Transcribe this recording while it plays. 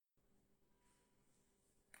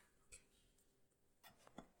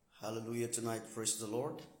Hallelujah tonight. Praise the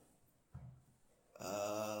Lord.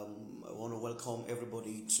 I want to welcome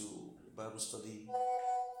everybody to Bible study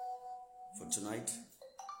for tonight.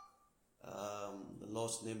 The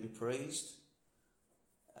Lord's name be praised.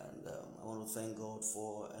 And I want to thank God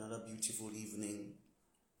for another beautiful evening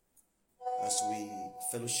as we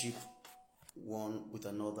fellowship one with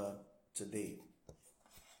another today.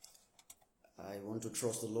 I want to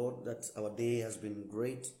trust the Lord that our day has been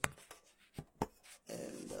great.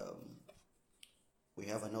 And we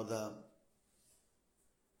have another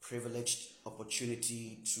privileged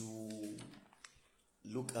opportunity to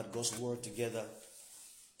look at God's word together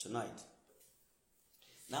tonight.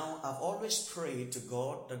 Now, I've always prayed to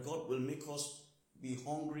God that God will make us be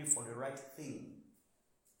hungry for the right thing.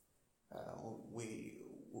 We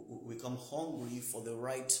come hungry for the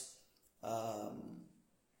right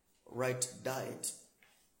diet.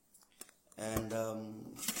 And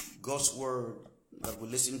God's word that we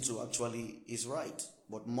listen to actually is right,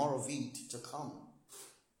 but more of it to come.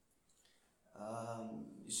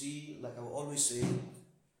 You see, like I will always say,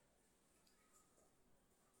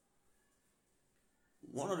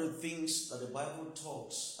 one of the things that the Bible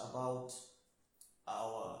talks about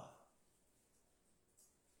our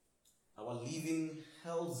living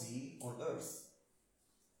healthy on earth,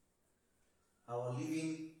 our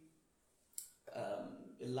living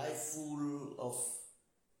a life full of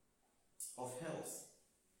health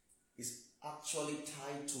is actually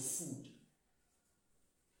tied to food.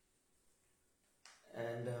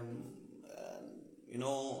 And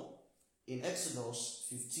in Exodus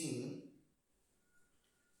 15,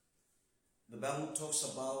 the Bible talks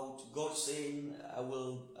about God saying, I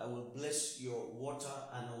will bless your water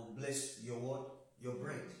and I will bless your what? Your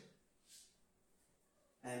bread.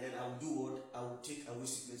 And then I will do what? I will take away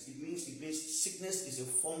sickness. It means sickness is a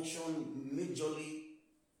function majorly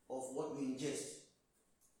of what we ingest.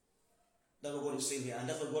 That's what God is saying here. And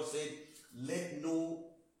that's what God said, let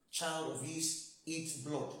no child of his eat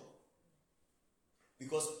blood.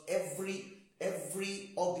 Because every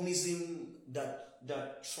organism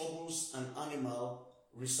that troubles an animal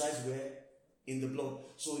resides where? In the blood.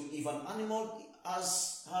 So if an animal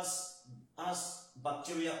has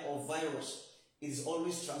bacteria or virus, it is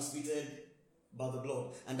always transmitted by the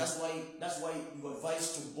blood. And that's why you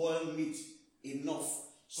advise to boil meat enough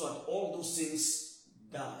so that all those things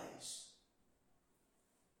dies.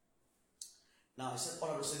 Now I said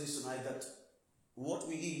what I was saying this tonight, that what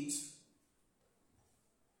we eat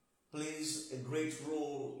plays a great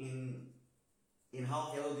role in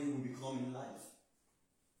how healthy we become in life.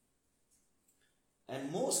 And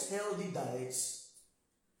most healthy diets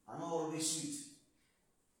are not always sweet.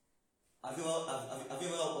 Have you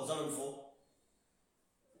ever observed before?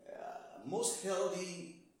 Most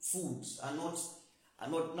healthy foods are not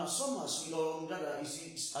now some are sweet, you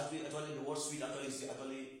see, it's actually the word sweet is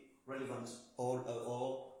actually relevant or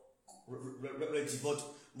relative,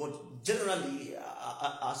 but generally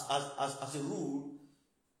as a rule,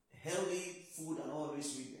 healthy food are not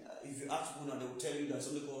always sweet. If you ask people now, they will tell you that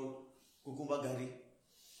something called cucumber gari.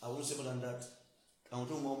 I won't say more than that. I won't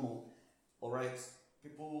do more. All right.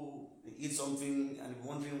 People eat something and be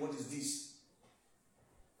wondering what is this.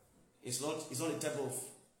 It's not a type of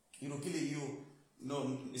killing you.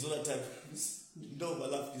 No, it's not a type. Don't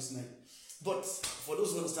laugh this night. But for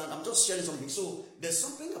those who understand, I'm just sharing something. So there's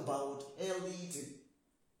something about healthy eating.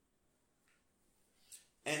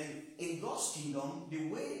 And in God's kingdom, the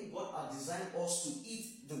way God has designed us to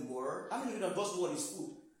eat the word, how many of you know that God's word is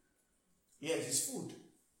food? Yes, it's food.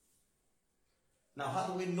 Now, how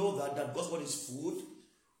do we know that God's word is food?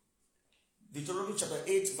 Deuteronomy chapter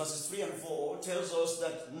 8, verses 3 and 4 tells us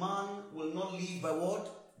that man will not live by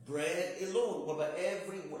what? Bread alone, but by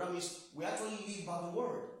every word. That means we actually live by the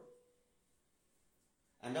word.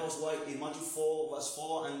 And that was why in Matthew 4, verse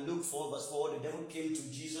 4 and Luke 4, verse 4, the devil came to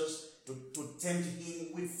Jesus to tempt him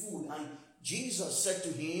with food. And Jesus said to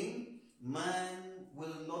him, man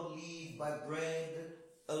will not live by bread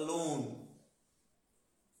alone,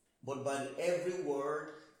 but by every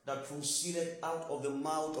word that proceeded out of the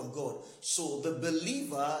mouth of God. So the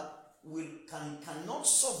believer cannot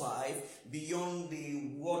survive beyond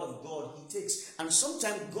the word of God he takes. And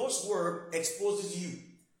sometimes God's word exposes you.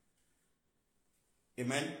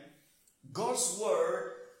 Amen. God's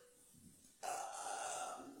word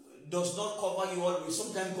does not cover you always.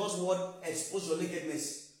 Sometimes God's word exposes your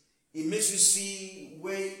nakedness. It makes you see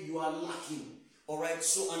where you are lacking. All right.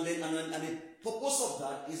 So and the purpose of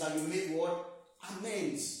that is that you make what?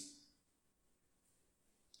 Amends.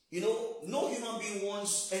 No human being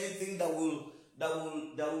wants anything that will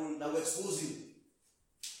expose him.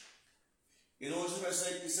 He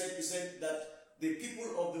said that the people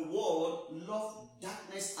of the world love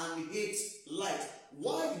darkness and hate light.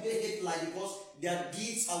 Why do they hate light? Because their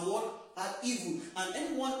deeds are what? Are evil. And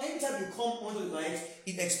anytime you come onto the light,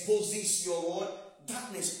 it exposes your what?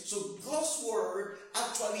 Darkness. So God's word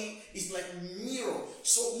actually is like mirror.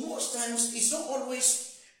 So most times it's not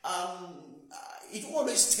always it will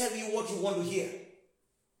always tell you what you want to hear,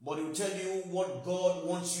 but it will tell you what God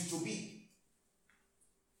wants you to be.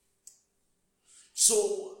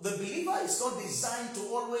 So the believer is not designed to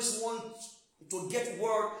always want to get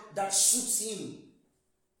word that suits him.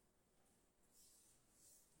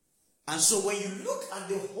 And so when you look at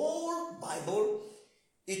the whole Bible,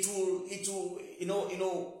 it will,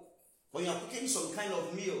 when you're cooking some kind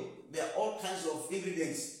of meal, there are all kinds of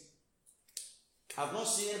ingredients. I've not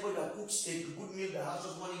seen anybody that cooks a good meal that has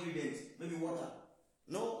just one ingredient, maybe water.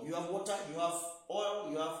 No, you have water, you have oil,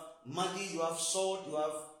 you have Maggi, you have salt, you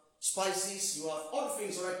have spices, you have all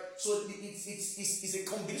things, right? So it's a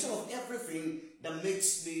combination of everything that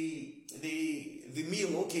makes the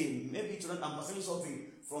meal okay. Maybe tonight I'm passing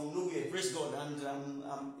something from nowhere, praise God, and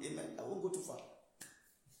amen. I won't go too far.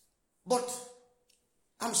 But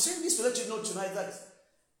I'm saying this to let you know tonight that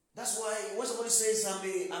that's why when somebody says I'm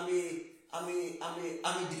a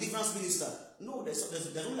deliverance minister, no, there's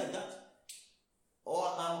nothing like that.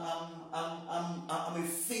 Or I'm a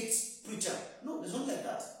faith preacher, no, there's nothing like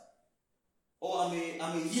that. Or I'm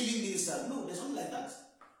a healing minister, no, there's nothing like that.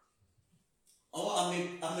 Or I'm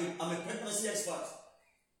a pregnancy expert.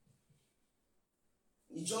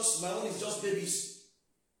 My own is just babies.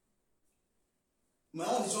 My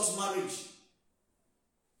own is just marriage.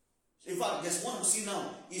 In fact, there's one we see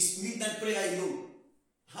now is midnight prayer alone.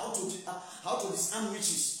 How to disarm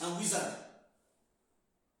witches and wizards.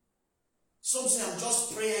 Some say I'm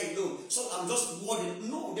just prayer alone. Some I'm just wording.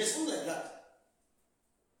 No, there's nothing like that.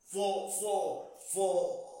 For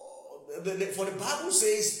the Bible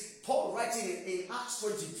says, Paul writing in Acts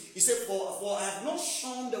 20, he said, for I have not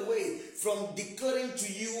shunned away from declaring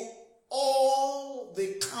to you all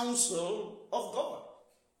the counsel of God.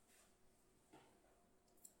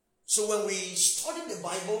 So when we study the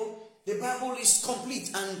Bible is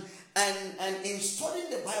complete, and in studying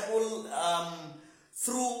the Bible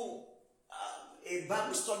through a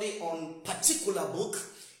Bible study on particular book,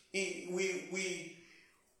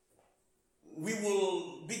 we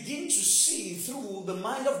will begin to see through the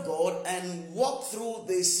mind of God and walk through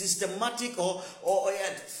the systematic or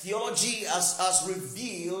theology as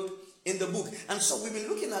revealed in the book. And so we've been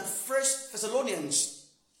looking at 1 Thessalonians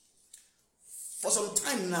for some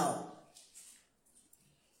time now.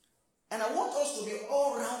 And I want us to be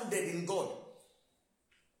all-rounded in God.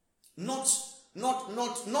 Not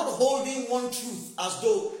holding one truth as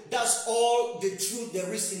though that's all the truth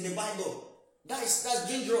there is in the Bible. That's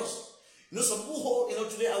dangerous. Some people hold,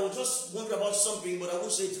 today I was just wondering about something, but I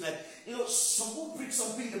won't say it tonight. Some people preach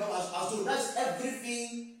something about as though that's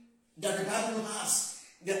everything that the Bible has.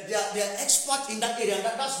 They are expert in that area, and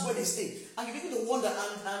that's where they stay. And you begin to wonder,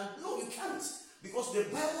 and no, you can't. Because the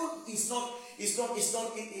Bible it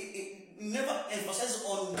never emphasizes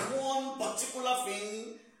on one particular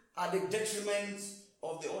thing at the detriment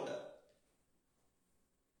of the other.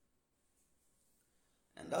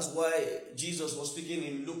 And that's why Jesus was speaking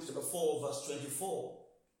in Luke chapter 4, verse 24.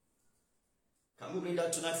 Can we read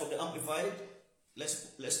that tonight from the Amplified?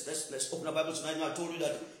 Let's open our Bible tonight. Now I told you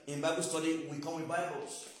that in Bible study we come with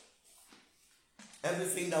Bibles.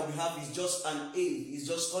 Everything that we have is just an aid, it's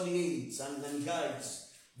just study aids and guides.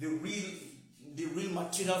 The real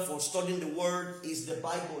material for studying the Word is the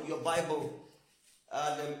Bible, your Bible,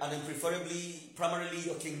 and then primarily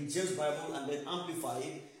your King James Bible, and then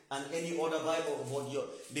Amplified and any other Bible. But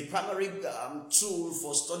the primary tool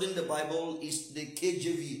for studying the Bible is the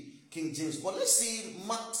KJV, King James. But let's see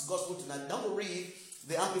Mark's Gospel tonight. Now we'll read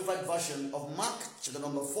the Amplified version of Mark, chapter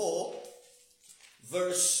number 4,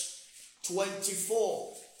 verse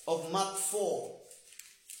 24 of Mark 4.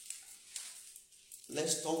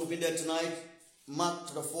 Let's talk with me there tonight. Mark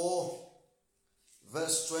chapter 4,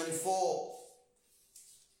 verse 24.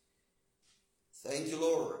 Thank you,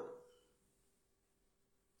 Lord.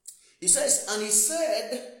 He says, and he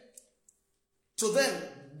said to them,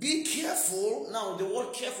 be careful. Now, the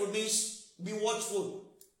word careful means be watchful.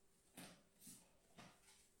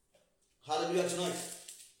 Hallelujah tonight.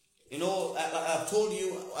 I've told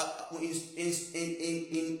you in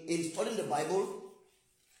studying the Bible,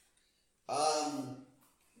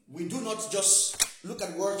 we do not just look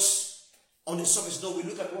at words on the surface. No, we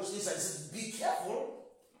look at words inside. It says, be careful.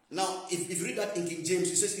 Now, if you read that in King James,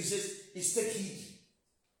 it says, take heed.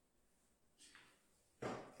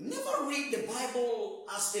 Never read the Bible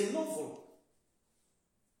as a novel.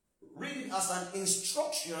 read it as an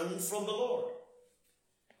instruction from the Lord.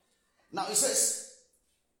 Now it says,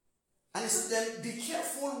 and it says then, be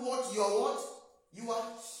careful what you are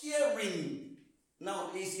hearing. Now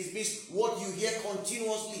it means what you hear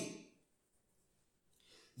continuously.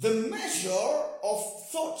 The measure of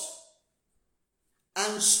thought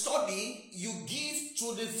and study you give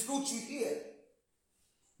to the fruit you hear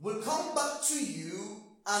will come back to you,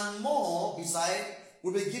 and more beside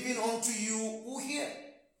will be given unto you who hear.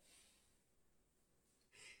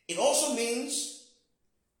 It also means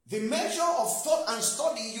the measure of thought and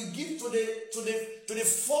study you give to the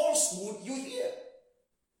falsehood you hear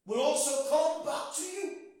will also come back to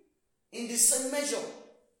you in the same measure.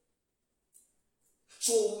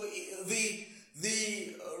 So the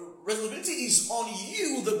responsibility is on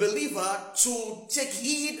you, the believer, to take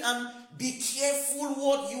heed and be careful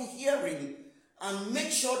what you're hearing, and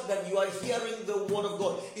make sure that you are hearing the word of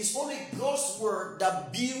God. It's only God's word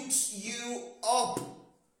that builds you up.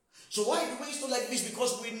 So why do we still like this?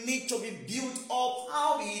 Because we need to be built up.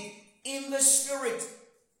 How? In the Spirit.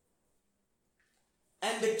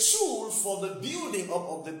 And the tool for the building up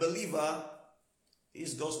of the believer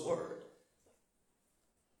is God's word.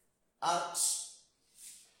 Acts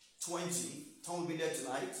 20. Tom will be there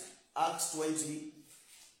tonight. Acts 20.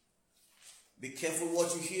 Be careful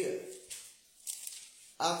what you hear.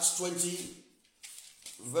 Acts 20,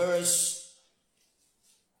 verse,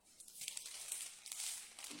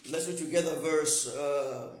 let's read together verse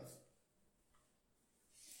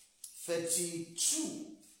 32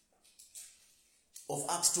 of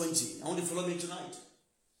Acts 20. I want you to follow me tonight.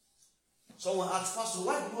 Someone asked, Pastor,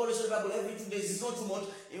 why do you always read the Bible every 2 days? It's not too much.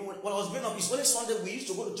 When I was growing up, it's only Sunday we used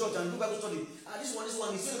to go to church and do Bible study. This one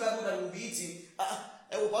is still the Bible that we'll be eating.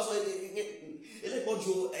 Pastor,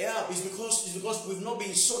 it's because we've not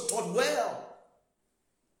been so taught well.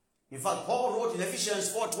 In fact, Paul wrote in Ephesians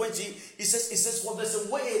 4:20, he says, for there's a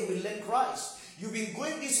way we learn Christ. You've been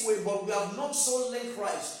going this way, but we have not so learned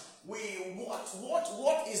Christ.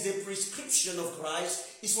 What is the prescription of Christ?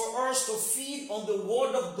 Is for us to feed on the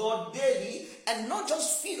word of God daily, and not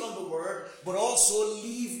just feed on the word, but also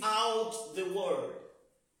live out the word.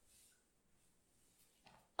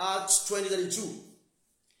 Acts 20:32.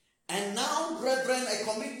 And now, brethren, I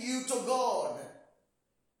commit you to God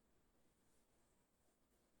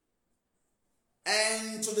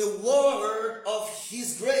and to the word of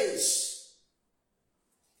his grace,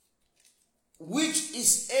 which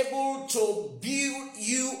is able to build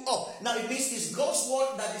you up. Now it means it's God's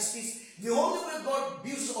word that is the only way God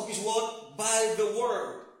builds up his word, by the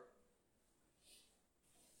word.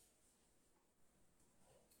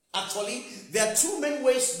 Actually, there are two main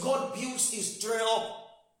ways God builds his children up.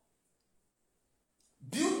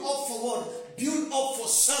 Build up for what? Build up for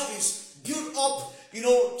service. Build up,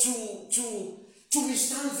 to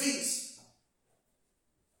withstand things.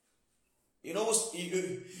 You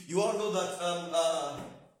all know that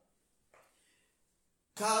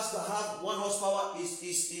cars that have 1 horsepower is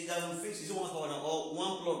 1 horsepower now, or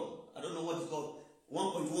 1 plug. I don't know what it's called.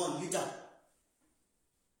 1.1 liter.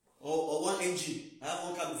 Or 1 engine. I have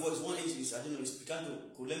one car before, it's 1 engine. I don't know, it's kind of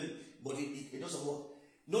cool, but it doesn't work.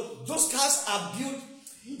 No, those cars are built.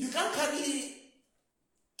 You can't carry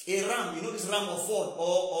a Ram, this Ram or Ford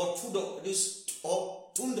or Tudor,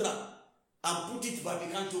 or Tundra, and put it back.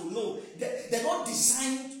 You can't do. No, they're not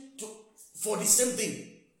designed for the same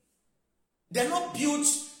thing. They're not built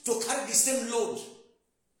to carry the same load.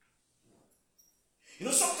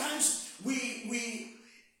 Sometimes we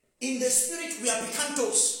in the spirit we are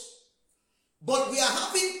picantos, but we are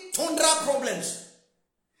having Tundra problems,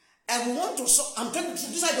 and we want to. I'm telling you,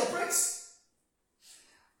 this is how it operates.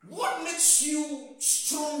 What makes you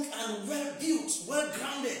strong and well built, well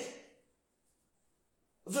grounded?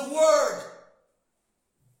 The word.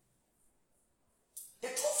 The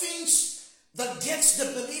two things that gets the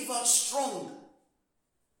believer strong.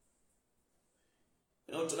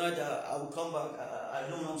 Tonight I will come back. I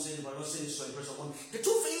don't know what I'm saying, but I'm not saying this to impress upon. The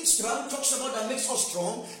two things the Bible talks about that makes us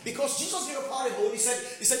strong, because Jesus gave a parable. He said,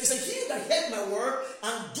 he that heard my word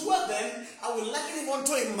and doeth them, I will liken him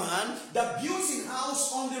unto a man that builds his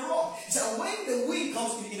house on the rock. He said, when the wind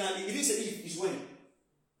comes, it didn't say if, it's when.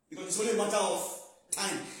 Because it's only a matter of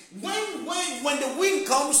time. When the wind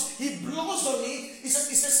comes, he blows on it. He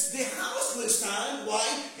says the house will stand.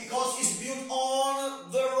 Why? Because it's built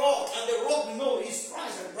on the rock, and the rock we know is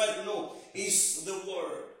Christ, and Christ we know is the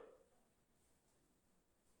word.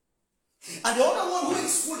 And the other one, who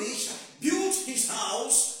is foolish, built his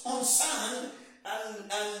house on sand,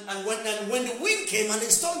 and when the wind came and the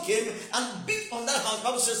storm came and beat on that house, the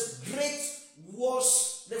Bible says, great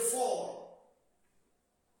was the fall.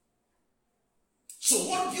 So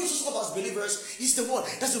what builds us up as believers is the word.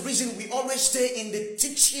 That's the reason we always stay in the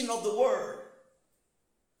teaching of the word.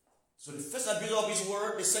 So the first that builds up is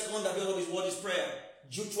word. The second one that builds up is word is prayer.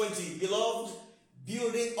 Jude 20. Beloved,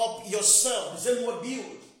 building up yourself. The same word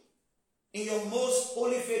build. In your most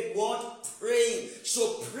holy faith, what? Praying.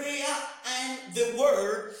 So prayer and the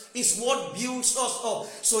word is what builds us up.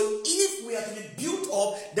 So if we are to be built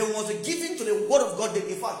up, then we want to give into the word of God. Then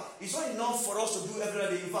in fact, it's not enough for us to do every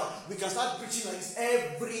day. In fact, we can start preaching like this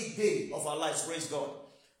every day of our lives. Praise God.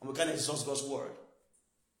 And we can exhaust God's word.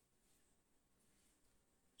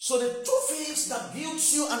 So the two things that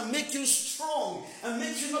builds you and make you strong and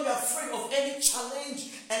make you not be afraid of any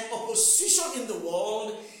challenge and opposition in the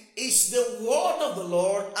world is the word of the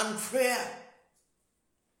Lord and prayer.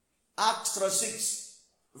 Acts 6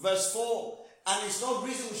 verse 4. And it's no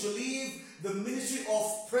reason we should leave the ministry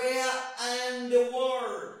of prayer and the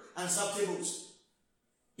word and sub-tables.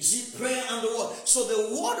 You see, prayer and the word. So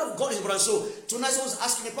the word of God is important. So tonight someone's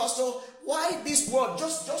asking me, Pastor, why this word?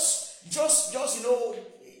 Just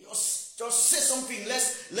say something.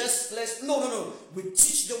 Let's. No. We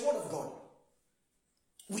teach the word of God.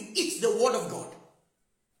 We eat the word of God.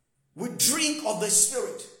 We drink of the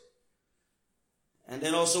Spirit. And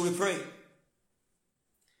then also we pray.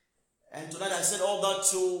 And tonight I said all that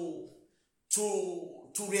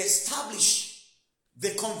to reestablish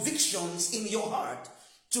the convictions in your heart,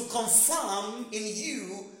 to confirm in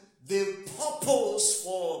you the purpose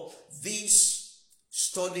for this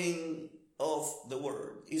studying of the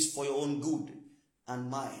word is for your own good and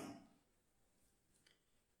mine.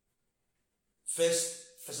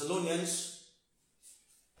 First Thessalonians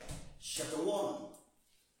chapter 1.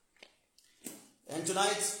 And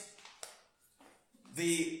tonight,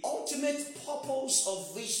 the ultimate purpose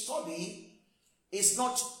of this study is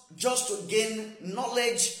not just to gain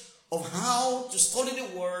knowledge of how to study the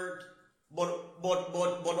word, but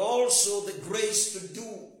also the grace to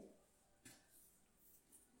do.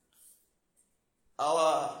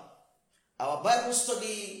 Our Bible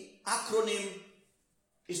study acronym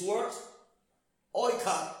is what?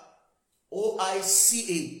 OICA.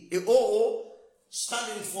 OICA. The O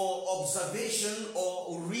standing for observation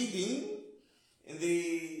or reading.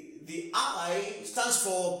 The I stands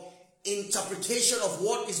for interpretation of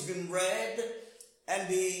what is being read, and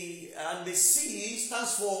the C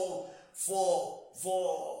stands for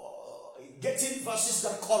getting verses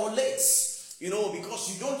that correlates.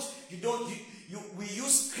 Because we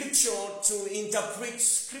use scripture to interpret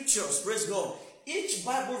scriptures. Praise God. Each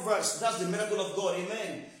Bible verse, that's the miracle of God.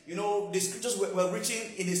 Amen. The scriptures were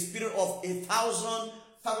written in the spirit of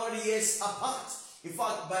 1,500 years apart. In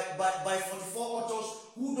fact, by 44 authors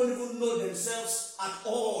who don't even know themselves at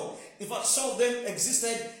all. In fact, some of them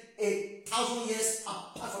existed 1,000 years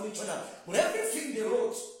apart from each other. But everything they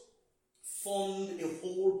wrote formed a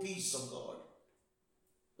whole piece of God.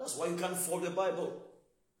 That's why you can't follow the Bible.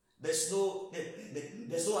 There's no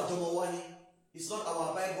Ajamawani. It's not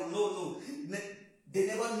our Bible. No. They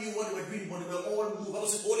never knew what they were doing, but they were all moved. The Bible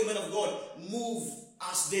says, holy men of God move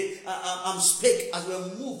as they spake, as we were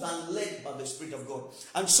moved and led by the Spirit of God.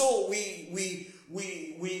 And so we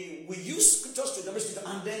use scriptures to demonstrate,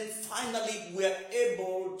 and then finally we are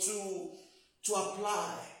able to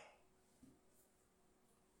apply.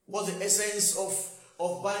 What's the essence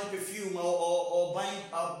of buying perfume or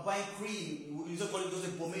buying cream? You just call it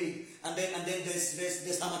a pomade, and then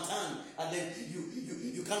there's Hamatan, and then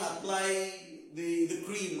you can apply the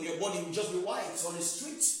cream. Your body will just be white on the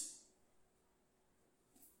street.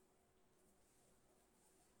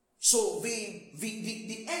 So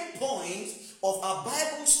the end point of our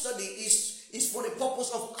Bible study is for the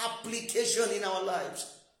purpose of application in our lives.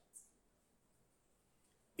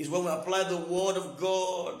 Is when we apply the word of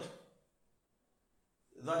God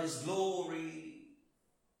that His glory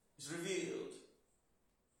is revealed.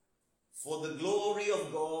 For the glory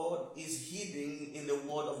of God is hidden in the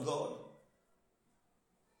word of God.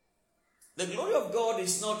 The glory of God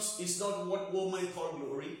is not what women call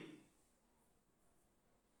glory.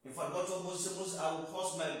 In fact, God told Moses, I will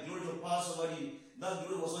cause my glory to pass over you. That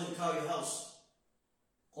glory was not in Calvary house,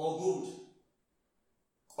 or gold,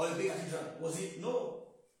 or a big cathedral. Was it? No.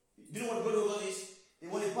 Do you know what the glory of God is?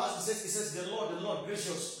 When it passed, it says, the Lord,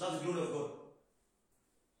 gracious. That's the glory of God.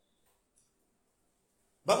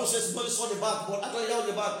 Bible says Moses saw the back, but actually that was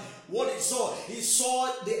the back. What he saw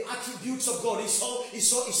the attributes of God. He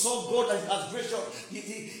saw God as gracious.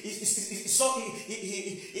 He saw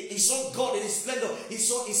God in His splendor. He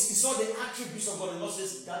saw the attributes of God, and God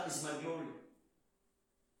says, that is my glory.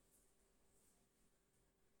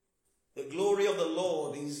 The glory of the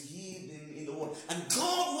Lord is hidden in the word, and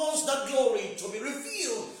God wants that glory to be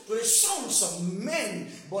revealed to His sons sons of men,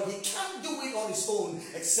 but he can't do it on his own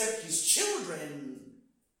except his children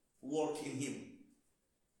work in him.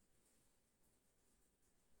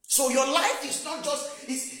 So your life is not just,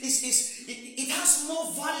 it has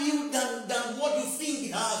more value than what you think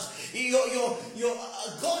it has.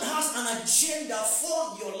 God has an agenda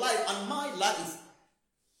for your life and my life.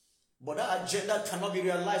 But that agenda cannot be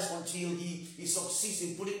realized until he succeeds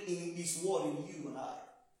in putting in his word in you and I.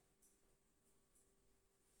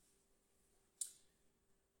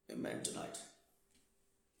 Amen tonight.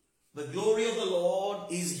 The glory of the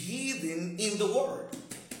Lord is hidden in the word.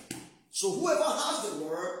 So whoever has the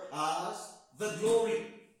word has the glory.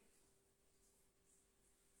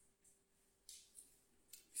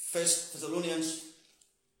 1 Thessalonians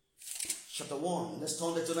chapter 1. Let's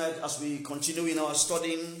turn there tonight as we continue in our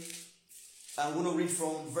studying. I'm going to read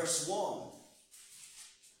from verse 1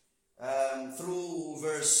 through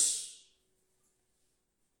verse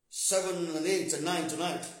 7 and 8 and 9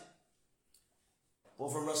 tonight.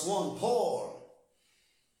 But from verse 1, Paul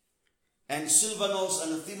and Silvanus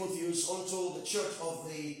and Timotheus unto the church of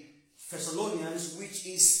the Thessalonians, which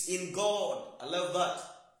is in God. I love that.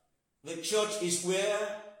 The church is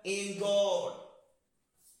where? In God.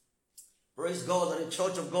 Praise God that the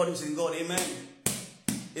church of God is in God. Amen.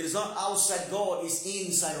 It is not outside God, it's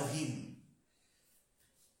inside of him.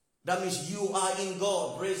 That means you are in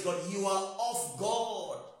God. Praise God. You are of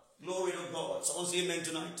God. Glory to God. Someone say amen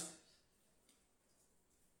tonight.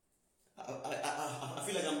 I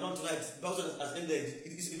feel like I'm done tonight. The Bible has ended.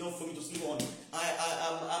 It is enough for me to sleep on.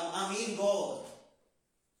 I'm in God.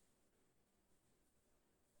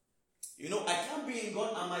 You know, I can't be in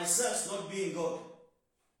God and myself not be in God.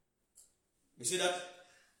 You see that?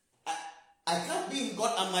 I can't be in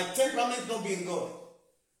God and my temperament not be in God.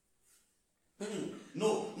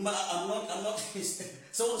 No, I'm not.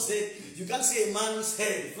 Someone said, you can't see a man's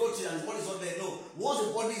head floating and his body is not there. No, once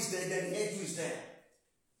the body is there, then the head is there.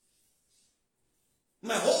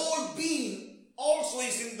 My whole being also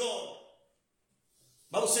is in God.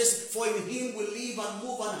 Bible says, for in him we live and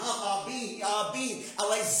move and have our being.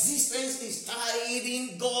 Our existence is tied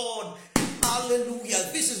in God. Hallelujah.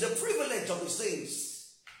 This is the privilege of the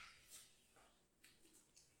saints.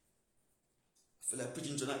 I feel like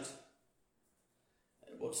preaching tonight.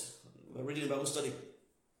 But we're reading the Bible study.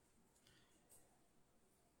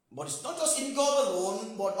 But it's not just in God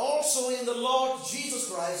alone, but also in the Lord Jesus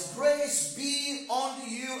Christ. Grace be unto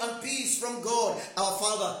you and peace from God, our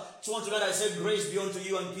Father. So unto that I said, grace be unto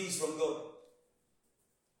you and peace from God.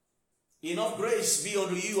 Enough grace be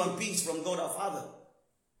unto you and peace from God, our Father.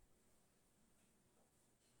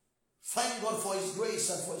 Thank God for his grace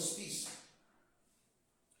and for his peace.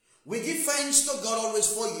 We give thanks to God always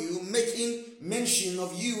for you, making mention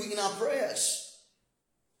of you in our prayers.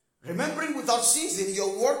 Remembering without ceasing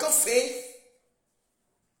your work of faith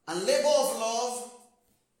and labor of love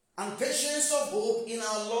and patience of hope in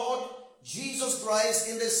our Lord Jesus Christ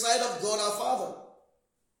in the sight of God our Father.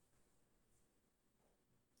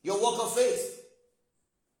 Your work of faith,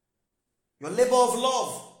 your labor of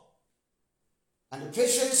love, and the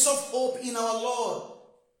patience of hope in our Lord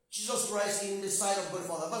Jesus Christ in the sight of God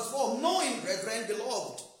Father. Verse 4, knowing, brethren,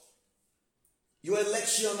 beloved, your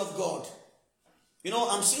election of God. You know,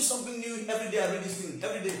 I'm seeing something new every day. I read this thing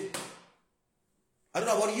every day. I don't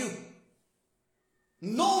know about you.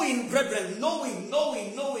 Knowing, brethren, knowing.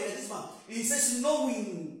 This man, he says,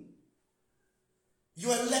 knowing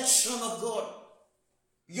your election of God,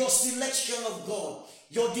 your selection of God,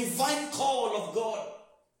 your divine call of God.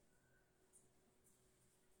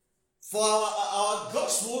 For our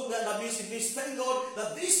gospel, that means it means thank God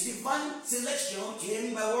that this divine selection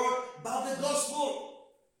came by word by the gospel.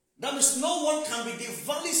 That means no one can be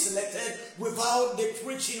divinely selected without the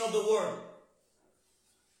preaching of the word.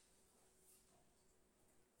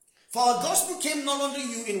 For our gospel came not unto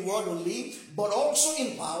you in word only, but also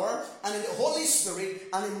in power and in the Holy Spirit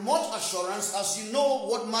and in much assurance, as you know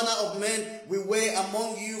what manner of men we were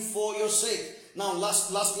among you for your sake. Now,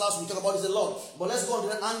 last we talk about this a lot, but let's go on to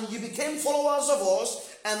that. And you became followers of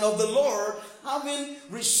us and of the Lord, having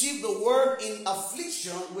received the word in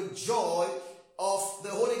affliction with joy of the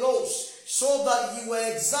Holy Ghost, so that you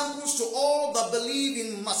were examples to all that believe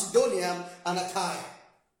in Macedonia and Achaia.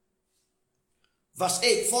 Verse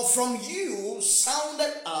 8, for from you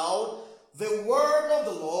sounded out the word of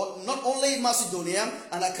the Lord, not only in Macedonia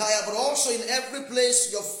and Achaia, but also in every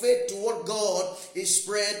place your faith toward God is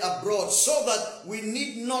spread abroad, so that we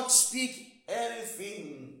need not speak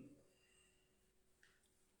anything.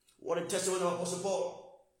 What a testimony of Apostle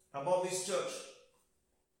Paul about this church.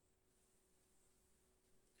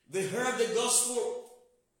 They heard the gospel.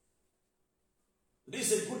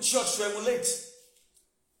 This is a good church to emulate.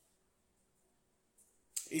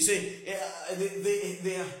 You see,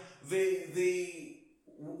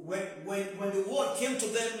 when the word came to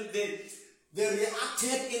them, they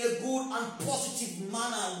reacted in a good and positive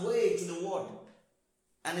manner way to the word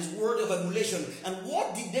and his word of emulation. And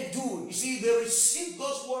what did they do? You see, they received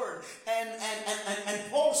God's word. And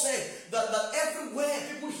Paul said that everywhere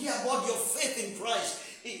people hear about your faith in Christ,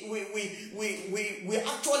 we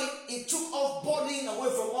actually, it took off burden away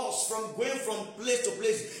from us, from going from place to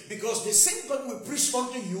place, because the same God we preached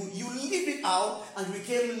unto you, you live it out and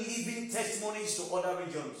became living testimonies to other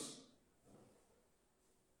regions.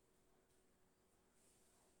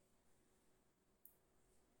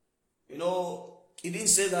 You know, he didn't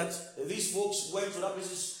say that these folks went to that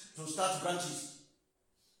places to start branches.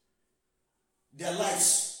 Their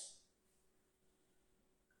lives.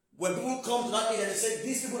 When people come to that area, they say,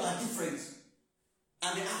 these people are different.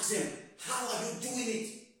 And they ask them, how are you doing it?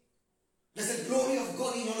 There's a glory of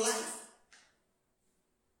God in your life.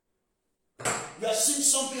 We are seeing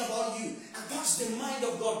something about you. And that's the mind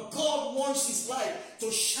of God. God wants his light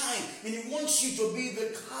to shine. And he wants you to be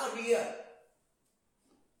the carrier.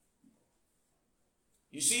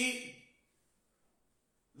 You see,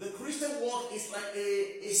 the Christian walk is like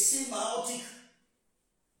a symbiotic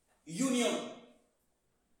union.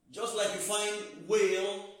 Just like you find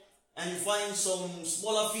whale and you find some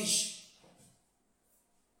smaller fish.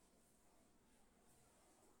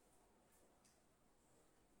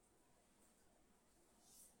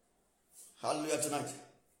 Hallelujah tonight.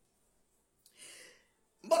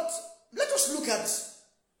 But let us look at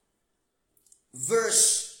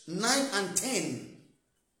verse 9 and 10.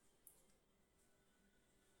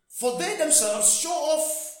 For they themselves show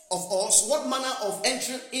off of us what manner of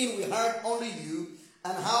entry in we heard only you,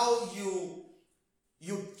 and how you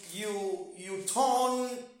turn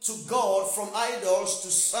to God from idols to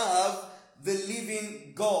serve the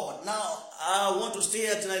living God. Now, I want to stay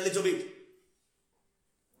here tonight a little bit.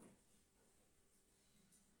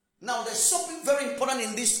 Now, there's something very important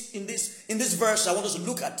in this verse I want us to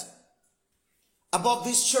look at about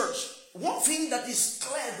this church. One thing that is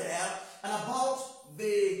clear there and about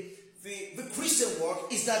the Christian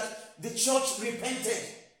work is that the church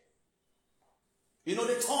repented. You know,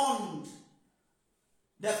 they turned.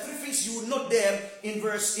 There are three things you will note there in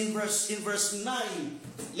verse 9.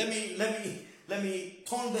 Let me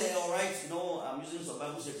turn there, all right? You know, I'm using some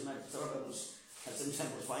Bibles here tonight. Several Bibles at the same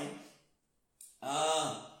time was fine.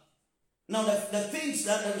 Now the things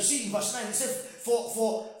that we see in verse 9, it says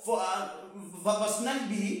for verse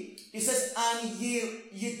 9b, it says, and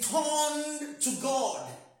ye turned to God.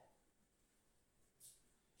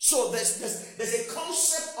 So there's a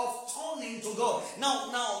concept of turning to God.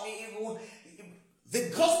 Now the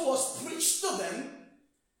gospel was preached to them,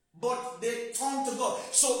 but they turned to God.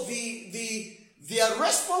 So their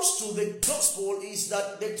response to the gospel is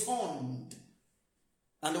that they turned.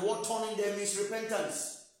 And the word turning there means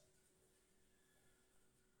repentance.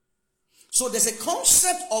 So there's a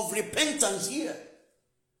concept of repentance here.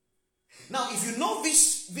 Now, if you know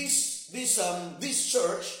this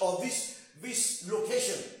church or this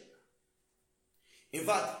location, in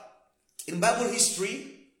fact, in Bible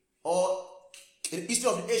history or in the history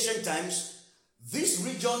of the ancient times, this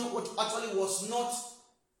region, which actually was not,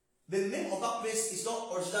 the name of that place is not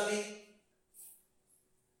originally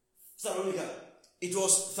Thessalonica. It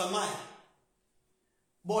was Thamai.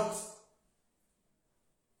 But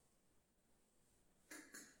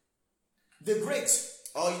the Greeks,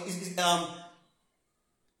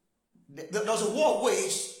 there was a war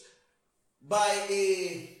waged by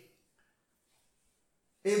a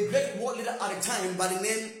great war leader at the time by the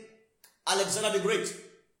name Alexander the Great.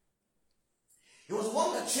 He was the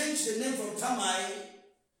one that changed the name from Thamai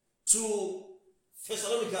to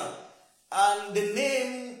Thessalonica, and the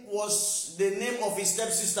name was the name of his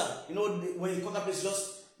stepsister. You know, when you call that place,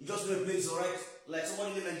 you just know a place, all right? Like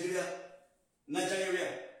somebody in Nigeria area.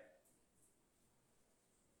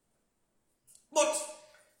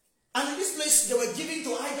 And in this place, they were given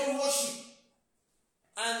to idol worship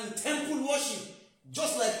and temple worship,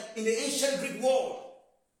 just like in the ancient Greek world.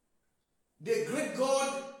 The Greek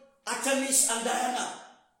god Artemis and Diana.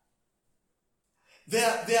 They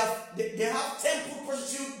have temple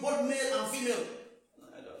prostitutes, both male and female.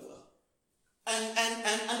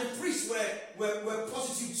 And the priests were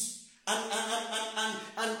prostitutes.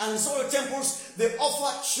 And so the temples, they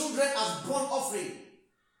offer children as burnt offering.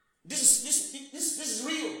 This is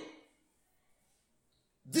real.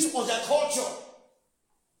 This was their culture.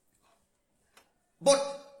 But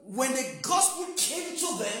when the gospel came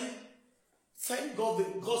to them, thank God the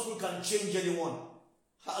gospel can change anyone.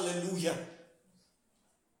 Hallelujah.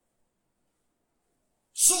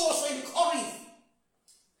 So also in Corinth.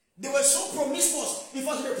 They were so promiscuous. In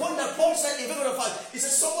fact, to the point that Paul said in verse 5, he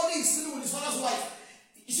said, somebody is sleeping with his father's wife.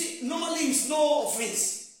 You see, normally it's no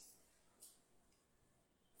offense.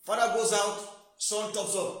 Father goes out, son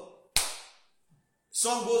tops up.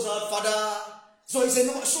 Son goes out, father. So it's a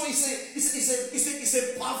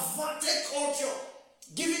perverted culture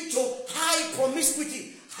given to high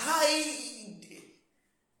promiscuity, high.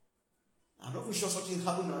 I'm not even sure something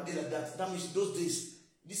happened on a day like that. That means those days,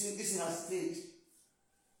 this thing has stayed.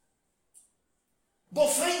 But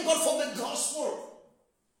thank God for the gospel.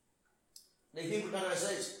 The Hebrew writer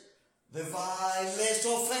says, the vilest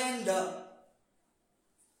offender.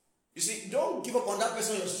 You see, don't give up on that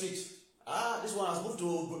person on your street. This one has moved to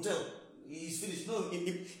a hotel. He's finished. No,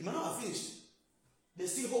 he might not have finished.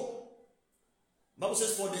 There's still hope. The Bible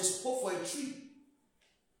says, for there's hope for a tree.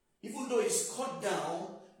 Even though it's cut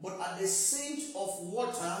down, but at the scent of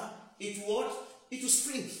water, it will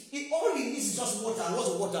spring. All it needs is just water. What's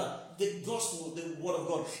the water? The gospel, the word of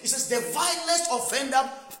God. It says, the vilest offender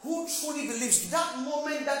who truly believes, that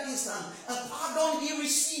moment, that instant, a pardon he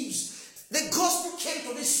receives. The gospel came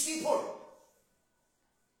to these people.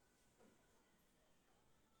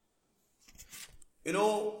 You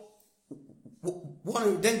know, one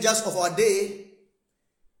of the dangers of our day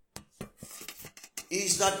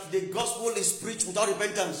is that the gospel is preached without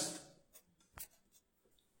repentance.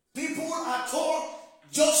 People are told,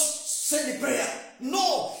 just say the prayer.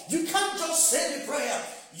 No, you can't just say the prayer.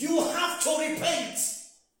 You have to repent.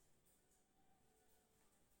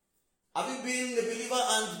 Have you been a believer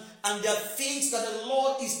and there are things that the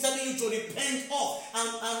Lord is telling you to repent of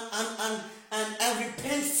and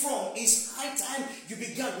repent from? It's high time you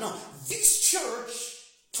began. Now, this church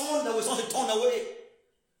turned away, something turned away.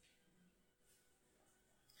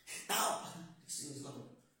 Now, this thing is not,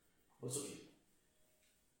 but it's okay.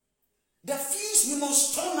 There are things we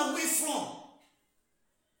must turn away from.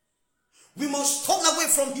 We must turn away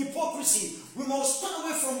from hypocrisy. We must turn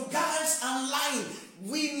away from guilt and lying.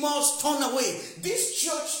 We must turn away. This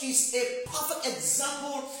church is a perfect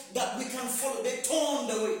example that we can follow. They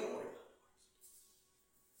turned away.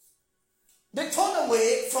 They turned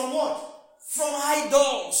away from what? From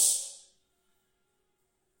idols.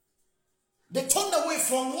 They turned away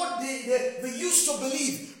from what they used to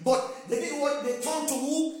believe. But they did what? They turned to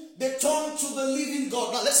who? They turned to the living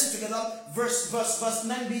God. Now let's see together. Verse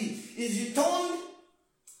 9b. Is you turn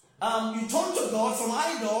to God from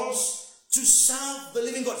idols to serve the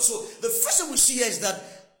living God. So the first thing we see here is that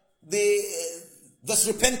there's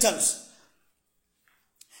repentance.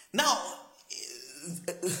 Now,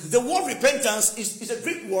 the word repentance is a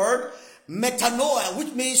Greek word, metanoia,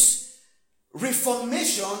 which means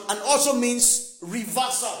reformation and also means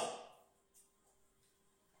reversal.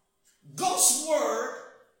 God's word,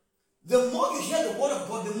 the more you hear the word of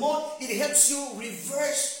God, the more it helps you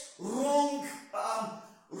reverse wrong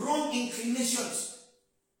inclinations.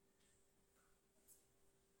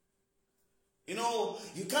 You know,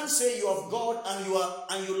 you can't say you have God and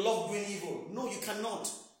you love doing evil. No, you cannot.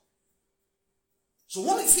 So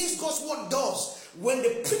one of the things God's word does, when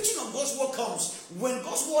the preaching of God's word comes, when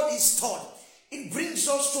God's word is taught, it brings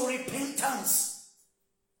us to repentance,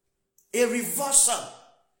 a reversal,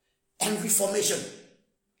 and reformation.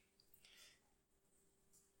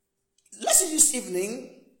 Let's see this evening,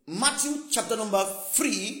 Matthew chapter number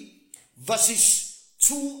 3, verses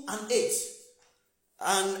 2 and 8.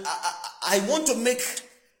 And I want to make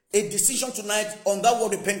a decision tonight on that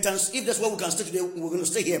word repentance. If that's where we can stay today, we're going to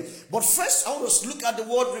stay here. But first, I want us to look at the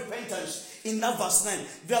word repentance in that verse 9.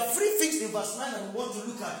 There are three things in verse 9 that we want to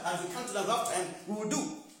look at. As we come to that last time, we will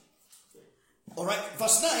do. Alright,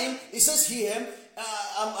 verse 9, it says here,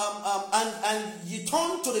 and you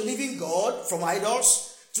turn to the living God from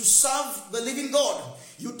idols to serve the living God.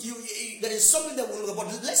 There is something that we'll look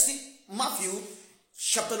about. Let's see Matthew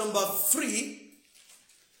chapter number 3.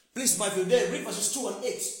 Please, Matthew, there, read verses 2 and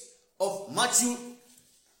 8 of Matthew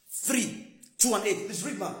 3, 2 and 8. Please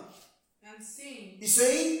read, man. And saying, he's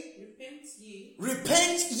saying,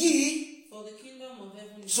 repent ye, for the kingdom of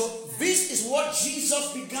heaven is so this is what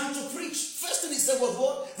Jesus began to preach. First thing he said was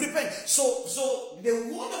what? Repent. So the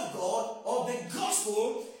word of God or the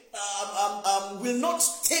gospel will not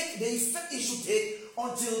take the effect it should take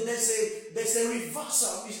until there's a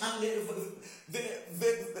reversal. And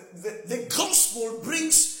the gospel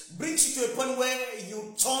brings you to a point where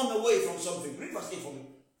you turn away from something. Read verse 8 for me.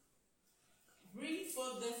 Bring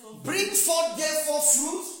forth therefore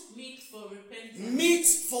fruit. Meet for repentance. Meet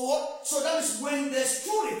for what? So that is when there's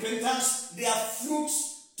true repentance, there are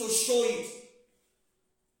fruits to show it.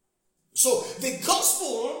 So the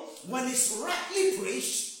gospel, when it's rightly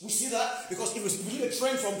preached, We see that because if we read a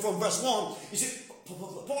trend from verse 1, you see,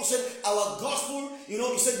 Paul said, our gospel, he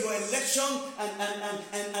said your election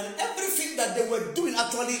and everything that they were doing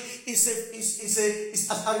actually is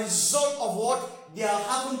as a result of what they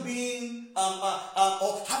haven't been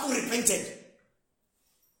or haven't repented.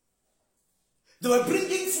 They were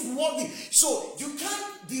bringing fruit worthy. So you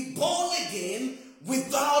can't be born again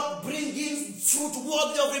without bringing fruit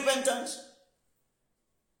worthy of repentance.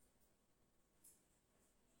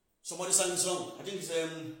 Somebody sang a song. I think it's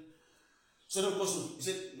certain person. He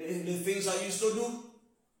said, the things I used to do,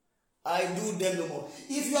 I do them no more.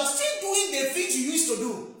 If you are still doing the things you used to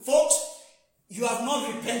do, folks, you have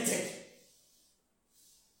not repented.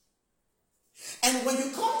 And when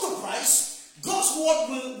you come to Christ, God's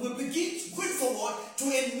word will begin going forward to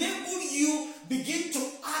enable you begin to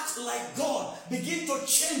act like God, begin to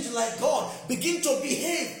change like God, begin to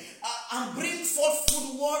behave and bring forth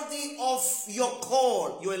fruit worthy of your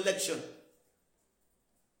call, your election.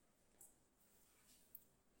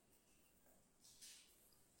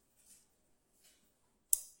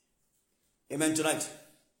 Amen tonight.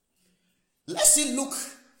 Let's see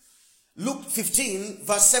Luke 15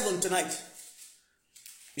 verse 7 tonight.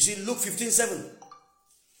 You see Luke 15:7.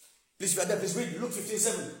 Please, if you are there, please read Luke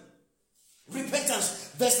 15:7.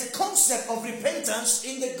 Repentance. There's the concept of repentance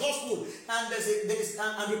in the gospel, and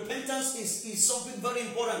and repentance is something very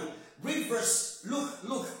important. Read verse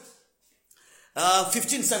Luke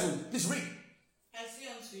 15:7. Please read.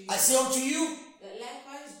 I say unto you that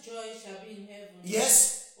likewise joy shall be in heaven.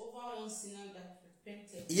 Yes. Over one sinner that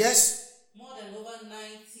repented. Yes. More than over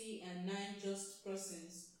 99 just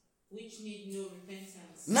persons which need no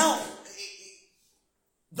repentance. Now,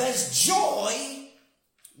 there's joy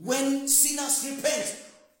when sinners repent.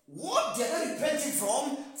 What they are repenting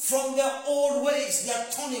from their old ways, they are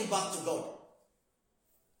turning back to God.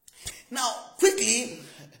 Now, quickly,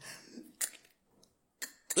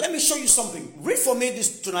 let me show you something. Read for me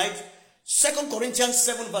this tonight, 2 Corinthians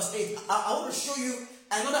 7 verse 8. I want to show you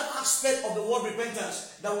another aspect of the word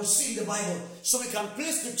repentance that we see in the Bible, so we can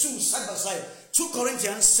place the two side by side. 2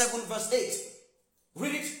 Corinthians 7 verse 8.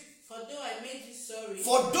 Read it. For though I made you sorry.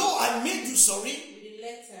 For though I made you sorry.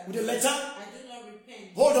 With a letter. I do not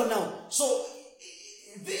repent. Hold on now. So,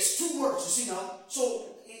 these two words, you see now.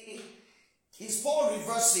 So, is Paul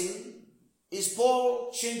reversing? Is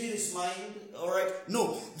Paul changing his mind? Alright.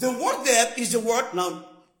 No. The word there is the word. Now,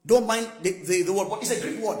 don't mind the word. But it's a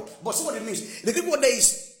Greek word. But see what it means. The Greek word there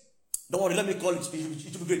is, don't worry, let me call it.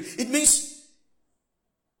 It will be great. It means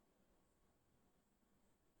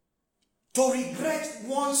to regret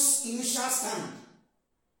one's initial stand.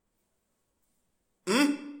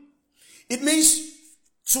 It means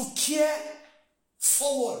to care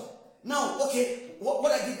forward. Now, okay, what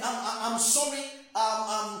I did, I'm sorry.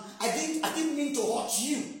 I didn't mean to hurt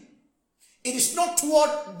you. It is not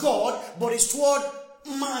toward God, but it's toward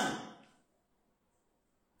man.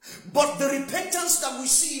 But the repentance that we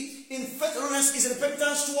see in faithfulness is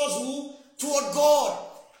repentance towards who? Toward God.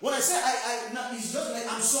 When I say it's just like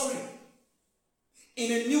I'm sorry. In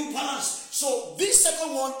a new balance. So this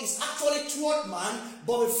second one is actually toward man,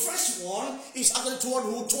 but the first one is actually toward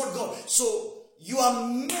who? Toward God. So you are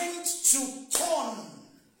meant to turn.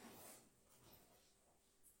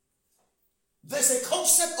 There's a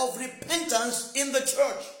concept of repentance in the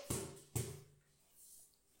church.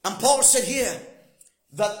 And Paul said here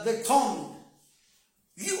that they turn.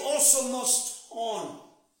 You also must turn.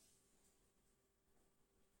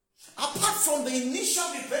 Apart from the initial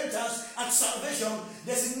repentance and salvation,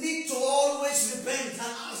 there's a need to always repent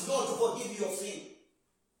and ask God to forgive your sin.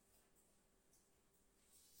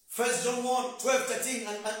 1 John 1, 12, 13,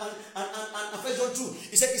 and 1 John 2.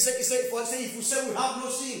 He said, if we say we have no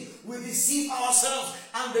sin, we deceive ourselves,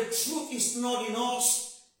 and the truth is not in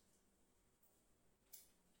us.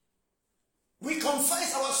 We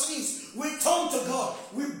confess our sins, we turn to God,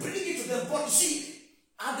 we bring it to them. But you see,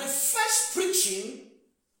 at the first preaching,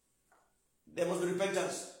 there must be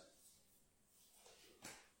repentance.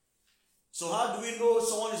 So how do we know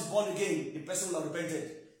someone is born again? The person will have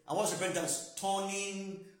repented. And what's repentance?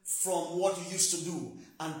 Turning from what you used to do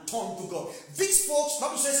and turn to God. These folks,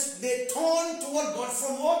 Bible says, they turn toward God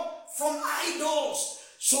from what? From idols.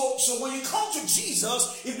 So when you come to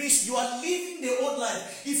Jesus, it means you are living the old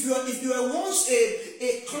life. If you were once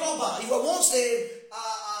a clubber, you were once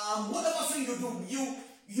whatever thing you do,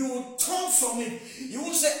 you turn from it. You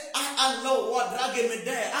won't say, I know what dragging me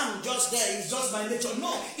there. I'm just there. It's just my nature.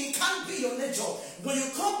 No, it can't be your nature. When you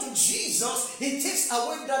come to Jesus, He takes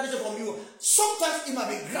away that nature from you. Sometimes it might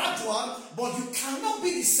be gradual, but you cannot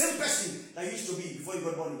be the same person that you used to be before you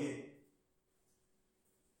got born again.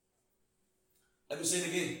 Let me say it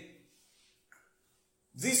again.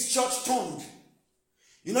 This church turned.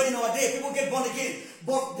 You know, in our day, people get born again,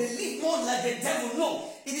 but they live more like the devil. No,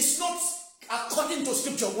 it is not according to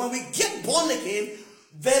scripture. When we get born again,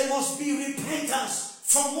 there must be repentance.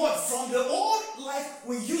 From what? From the old life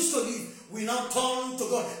we used to live. We now turn to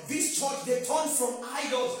God. This church, they turned from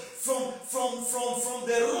idols, from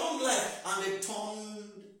the wrong life, and they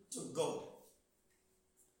turned to God.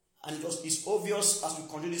 And it's obvious as we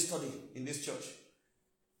continue study in this church.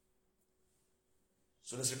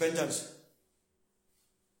 So there's repentance.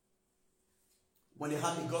 When they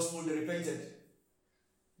heard the gospel, they repented.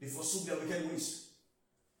 They forsook their wicked ways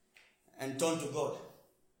and turned to God.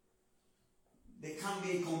 There can't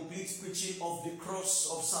be a complete preaching of the cross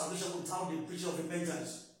of salvation without the preaching of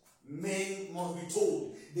repentance. Men must be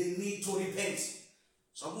told they need to repent.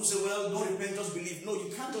 Some people say, well, don't repent, just believe. No,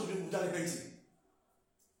 you can't just believe without repenting.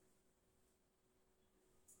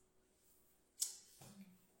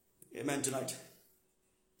 Amen tonight.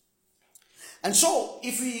 And so,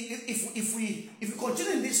 if we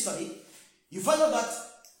continue in this study, you find out that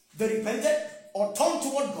they repented or turned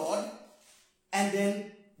toward God, and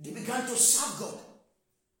then they began to serve God.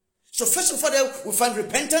 So first of all, we find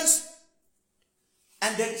repentance,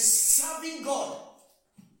 and then serving God.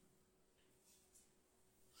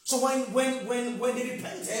 So when they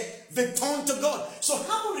repented, they turned to God. So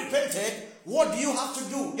having repented, what do you have to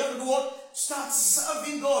do? You have to do what? Start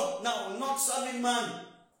serving God. Now, not serving man.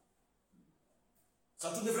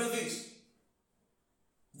 It's two different things.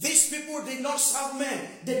 These people did not serve men.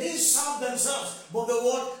 They didn't serve themselves. But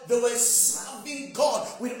they were serving God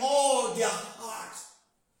with all their heart.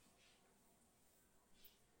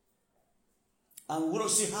 And we're going to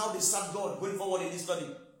see how they serve God going forward in this study.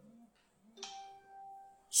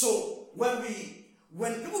 So, when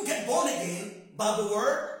people get born again by the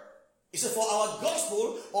word, it says, for our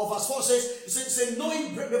gospel, or verse 4 says, it says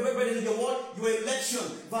knowing brethren in your word, your election.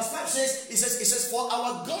 Verse 5 says, it says, for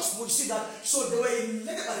our gospel, you see that, so they were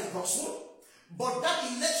elected by the gospel, but that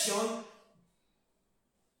election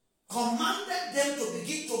commanded them to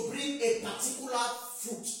begin to bring a particular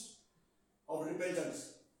fruit of repentance.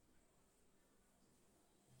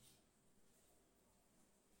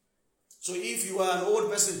 So if you are an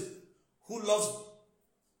old person who loves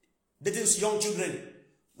dating young children,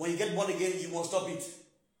 when you get born again, you must stop it.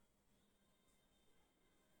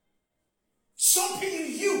 Something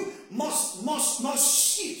in you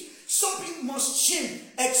must shift. Something must change.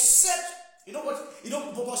 Except, you know what? You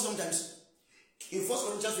don't purpose sometimes. In 1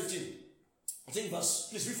 Corinthians 15, I think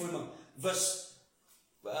please read for me, verse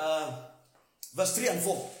 3 and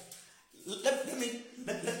 4. Let me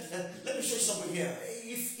show you something here.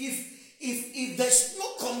 If there's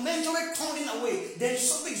no commensurate turning away, then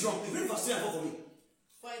something is wrong. Read verse 3 and 4 for me.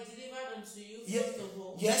 For I delivered unto you first of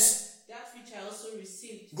all that which I also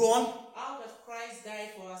received. Go on. How that Christ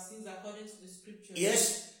died for our sins according to the scriptures.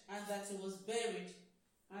 Yes. And that he was buried,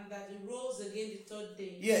 and that he rose again the third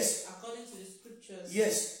day. Yes. According to the scriptures.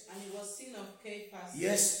 Yes. And he was seen of Cephas.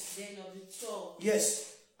 Yes. Then of the 12.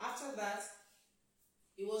 Yes. After that,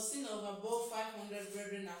 he was seen of above 500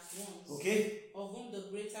 brethren at once. Okay. Of whom the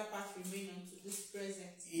greater part remain unto this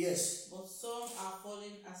present. Yes. But some are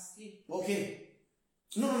fallen asleep. Okay.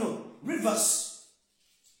 No. Read verse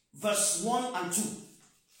 1 and 2.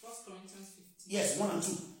 1 Corinthians 15. Yes, 1 and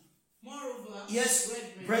 2. Moreover, yes,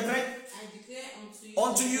 brethren, I declare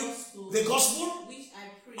unto you the gospel which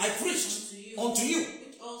I preached unto you,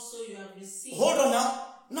 which also you have received. Hold on now.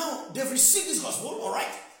 Now, they've received this gospel,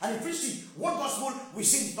 alright? And he preached it. What gospel? We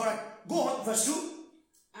sing it, alright? Go on, verse 2.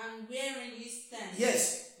 And wherein ye stand.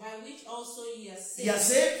 Yes. By which also ye are saved. Ye are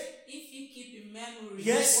saved. If ye keep in memory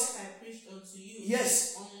yes. what I preached unto you.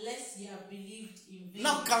 Yes. Unless ye have believed in vain.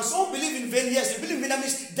 Now, can someone believe in vain? Yes, they believe in vain. That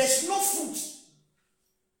means there's no fruit.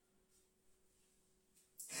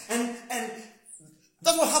 And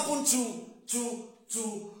that's what happened to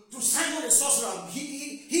Simon the sorcerer.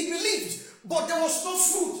 He believed, but there was no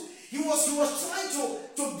fruit. He was trying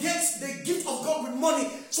to get the gift of God with money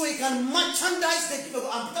so he can merchandise the gift of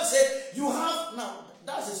God. And Peter said, you have, now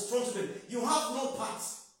that's a strong statement, you have no part.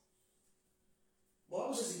 But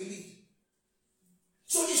what says he believed?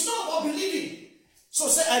 So it's not about believing. So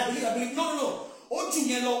say, I believe. No.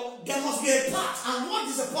 There must be a part. And what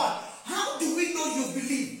is a part? How do we know you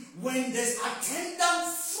believe? When there's attendant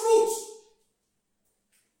fruit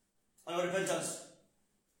on your repentance.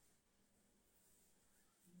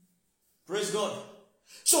 Praise God.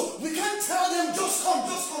 So we can't tell them just come.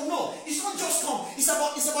 No, it's not just come. It's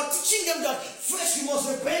about teaching them that first you must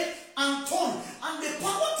repent and turn, and the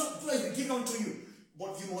power to do it will give unto you.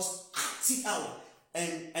 But you must act it out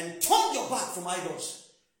and turn your back from idols.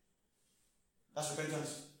 That's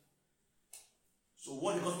repentance. So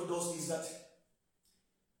what the gospel does is that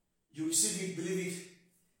you receive it, believe it,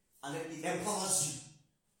 and then it empowers you.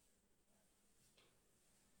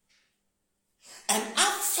 And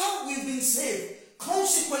after we've been saved,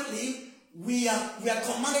 consequently, we are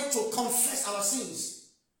commanded to confess our sins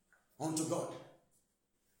unto God.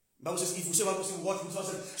 The Bible says, if we say what we say, what we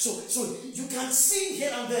say. So you can sin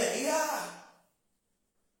here and there. Yeah.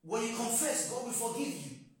 When you confess, God will forgive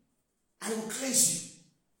you and He will cleanse you.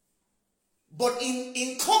 But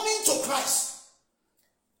in coming to Christ,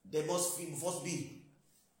 there must be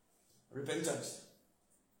repentance.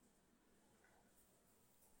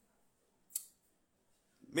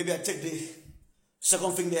 Maybe I take the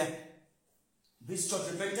second thing there. This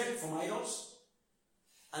church repented from idols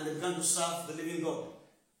and they began to serve the living God.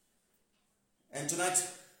 And tonight,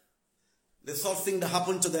 the third thing that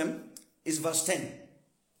happened to them is verse 10.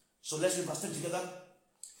 So let's read verse 10 together.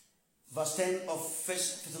 Verse 10 of 1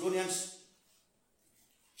 Thessalonians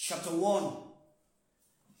chapter 1.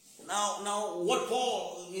 Now what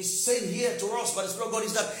Paul is saying here to us by the Spirit of God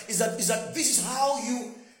is that this is how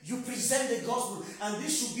you present the gospel, and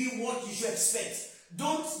this should be what you should expect.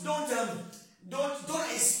 Don't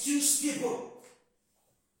excuse people.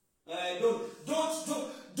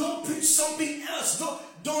 Don't preach something else.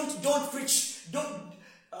 Don't preach.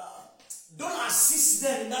 Don't assist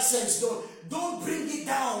them in that sense. Don't bring it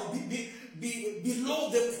down below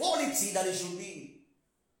the quality that it should be.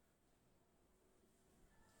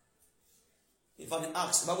 In fact, in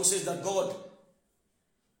Acts, the Bible says that God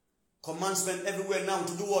commands men everywhere now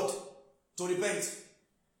to do what? To repent.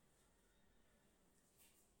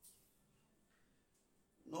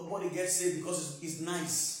 Nobody gets saved because it's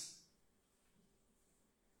nice.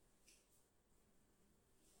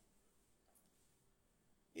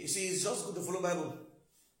 You see, it's just good to follow the Bible.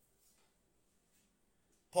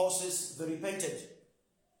 Paul says they repented.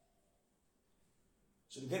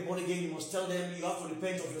 So to get born again, you must tell them you have to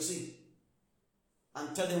repent of your sin.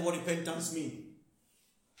 And tell them what repentance means.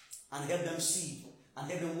 And help them see. And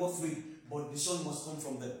help them walk free. But the son must come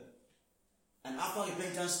from them. And after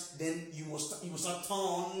repentance, then you must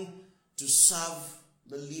turn to serve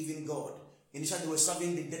the living God. Initially, they were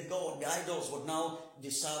serving the dead God, the idols, but now they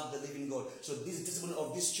serve the living God. So this is the testimony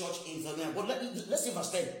of this church in Thessaloniki. But let's see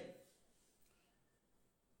verse 10.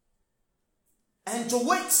 And to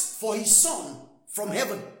wait for His Son from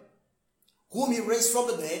heaven, whom He raised from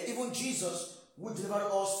the dead, even Jesus, who delivered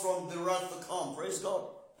us from the wrath to come. Praise God.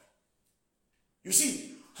 You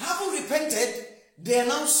see, having repented, they are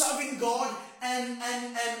now serving God, and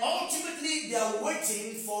ultimately they are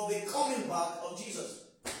waiting for the coming back of Jesus.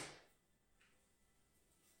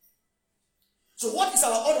 So what is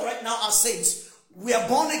our order right now as saints? We are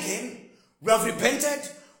born again, we have repented,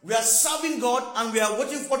 we are serving God, and we are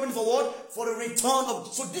waiting for what? For the return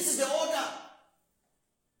of. So this is the order.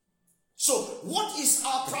 So what is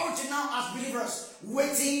our priority now as believers?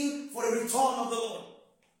 Waiting for the return of the Lord.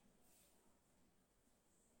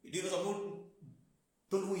 You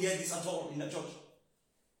don't hear this at all in the church.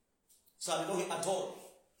 So they don't hear at all.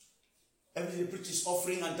 Everything they preach is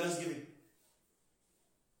offering and thanksgiving.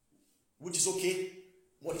 Which is okay,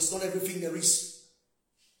 but it's not everything there is.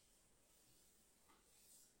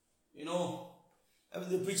 You know,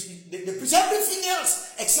 everything they preach everything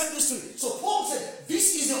else except this thing. So Paul said,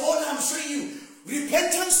 this is the order I'm showing you.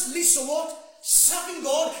 Repentance leads to what? Serving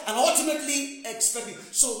God and ultimately expecting.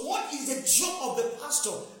 So what is the job of the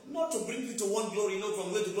pastor? Not to bring you to one glory,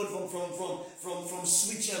 from where to glory, from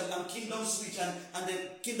switch and kingdom switch and then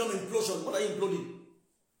kingdom implosion. What are you imploding?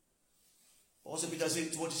 Also Peter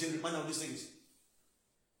said, what is your reminder of these things?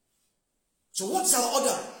 So what's our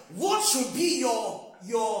order? What should be your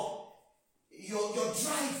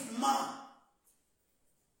drive, man?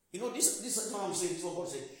 You know, this is what I'm saying. This is what God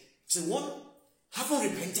said. So one,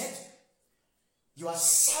 having repented, you are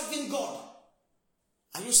serving God.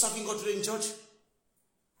 Are you serving God today in church?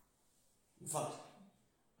 In fact,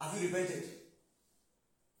 have you repented?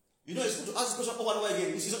 You know, it's good to ask this question over and over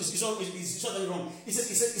again. It's not very wrong. He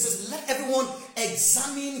says, let everyone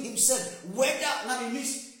examine himself whether, now it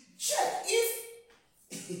means, check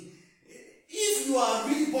if you are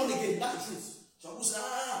really born again. That's the truth. So people say,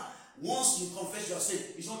 once you confess you are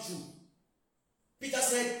saved, it's not true. Peter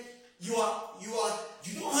said, you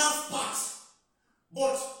don't have parts.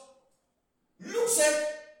 But Luke said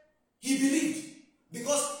he believed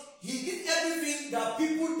because he did everything that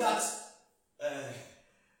people that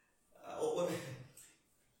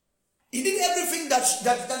he did everything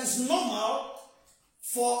that is normal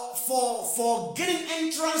for getting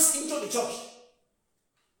entrance into the church.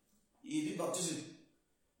 He did baptism.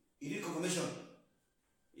 He did confirmation.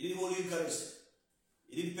 He did Holy Eucharist.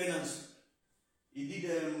 He did penance. He did,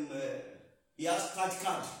 he has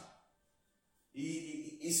card.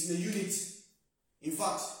 He is in a unit. In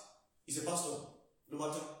fact, he's a pastor. No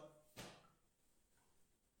matter.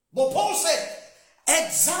 But Paul said,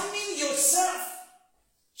 examine yourself.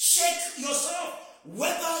 Check yourself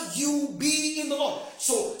whether you be in the Lord.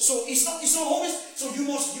 So it's not always. So you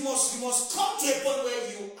must come to a point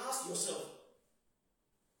where you ask yourself.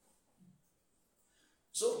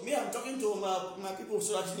 So me, I'm talking to my people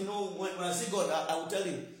so that when I say God, I will tell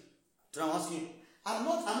him. So I'm asking. I'm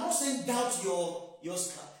not saying doubt your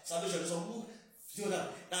salvation. Some people feel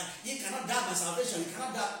that you cannot doubt my salvation. You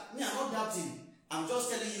cannot doubt me. I'm not doubting. I'm just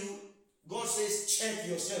telling you. God says, check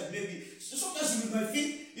yourself. Maybe so sometimes you might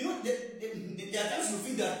think, there are times you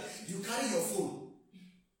think that you carry your phone,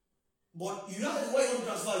 but you know the way you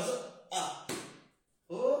transfer.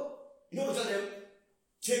 You know what tell them?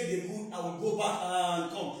 Check the good. I will go back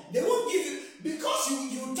and come. They won't give you because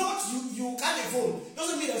you thought you carry the phone.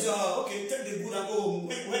 Doesn't mean that okay. Take the good and go home.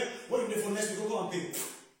 When you the phone next week, go and pay.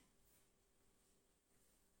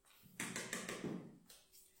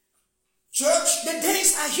 Church, the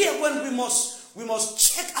days are here when we must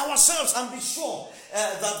check ourselves and be sure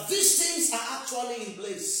that these things are actually in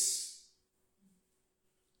place.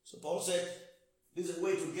 So Paul said, this is a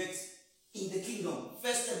way to get in the kingdom.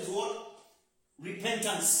 First step is what?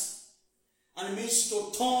 Repentance. And it means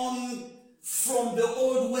to turn from the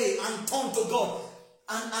old way and turn to God.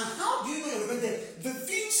 And how do you know you're repentant? The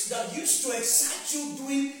things that used to excite you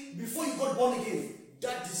doing before you got born again,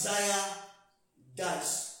 that desire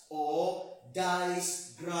dies. Or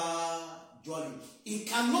dies gradually. It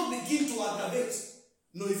cannot begin to aggravate.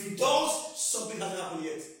 No, if it does, something hasn't happened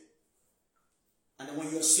yet. And then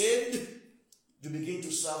when you're saved, you begin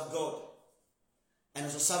to serve God. And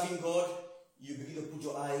as you're serving God, you begin to put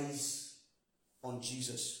your eyes on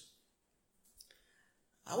Jesus.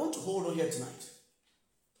 I want to hold on here tonight.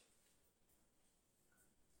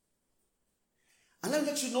 And let me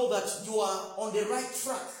let you know that you are on the right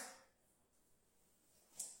track.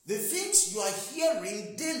 The things you are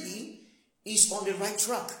hearing daily is on the right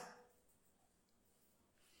track.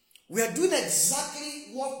 We are doing exactly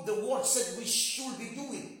what the word said we should be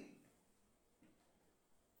doing.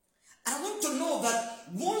 I want to know that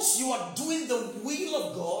once you are doing the will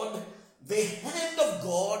of God, the hand of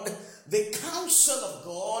God, the counsel of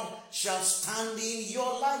God shall stand in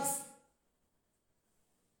your life.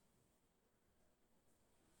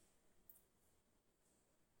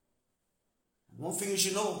 One thing you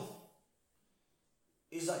should know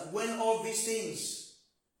is that when all these things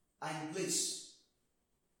are in place,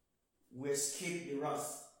 we escape the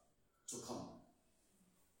wrath to come.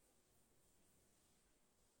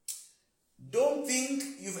 Don't think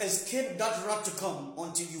you've escaped that wrath to come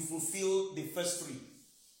until you fulfill the first three.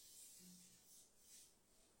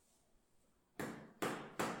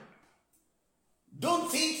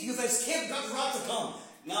 Don't think you've escaped that wrath to come.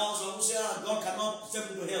 Now, some people say, God cannot send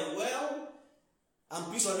you to hell. Well, I'm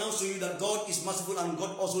pleased to announce to you that God is merciful and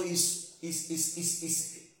God also is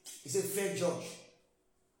a fair judge.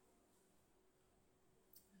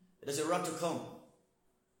 There's a wrath to come.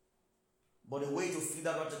 But the way to flee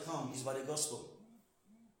that wrath to come is by the gospel.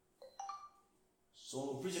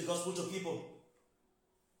 So we preach the gospel to people.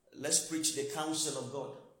 Let's preach the counsel of God.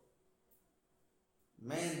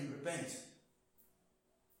 Men, repent.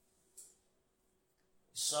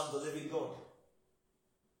 Serve the living God.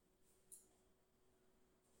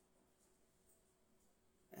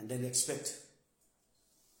 And then expect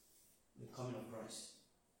the coming of Christ.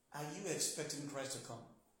 Are you expecting Christ to come?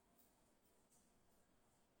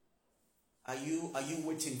 Are you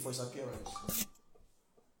waiting for his appearance?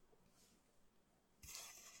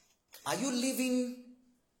 Are you living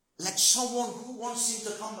like someone who wants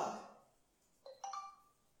him to come back?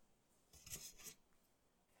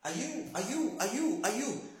 Are you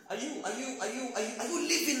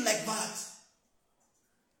living like that?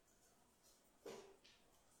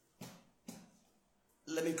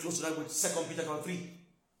 Let me close tonight with 2 Peter chapter 3.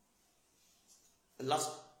 The last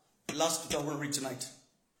scripture I want to read tonight.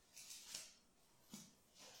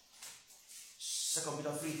 2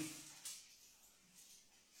 Peter 3.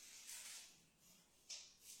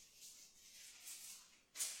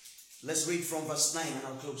 Let's read from verse 9 and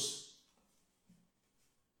I'll close.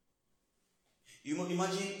 You must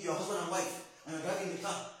imagine your husband and wife and you're driving the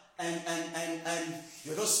car and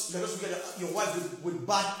you're just looking at your wife with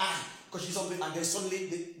bad eye because she's something, and then suddenly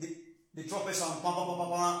the trumpet sound,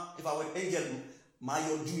 if I were an angel, my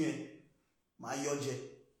yoje.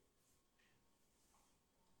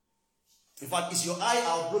 In fact, it's your eye,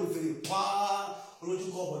 I'll blow the feeling.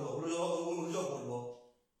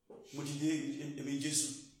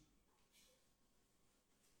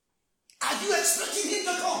 Are you expecting him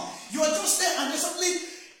to come? You are just there and then suddenly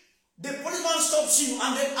the policeman stops you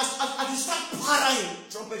and then as you start parrying,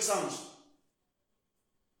 trumpet sounds.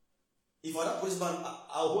 If other policeman,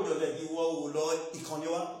 I'll hold your leg, you will Lord,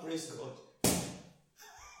 praise God.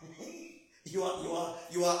 You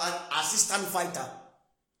are an assistant fighter.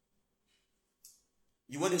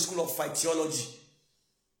 You went to school of fight theology.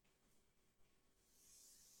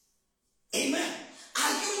 Amen.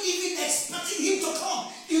 Are you even expecting him to come?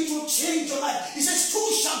 It will change your life. He says, two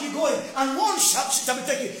shall be going and one shall be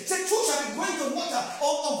taken. He said, two shall be going to water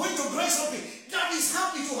or going to grace something. That is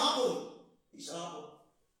how it will happen. It shall happen.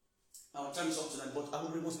 Our time is up tonight, but I will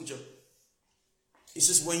bring one scripture. It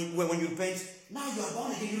says, when you repent, now you are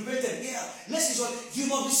born again, you repented. Yeah. Next is what you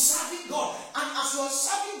must be serving God. And as you are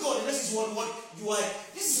serving God, this is what you are.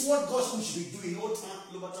 This is what God should be doing all time,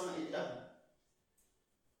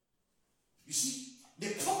 you see, the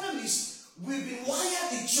problem is we've been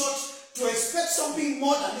wired in church to expect something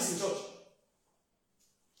more than this in church.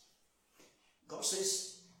 God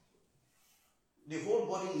says the whole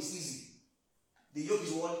body is easy. The yoke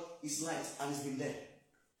is what? Is light and it's been there.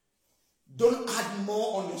 Don't add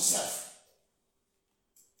more on yourself.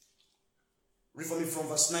 Read for me from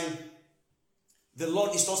verse 9. The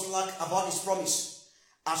Lord is not slack about his promise,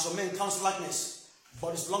 as some men count slackness,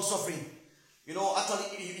 but is long suffering. You know,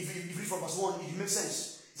 actually, if you read from verse 1, it makes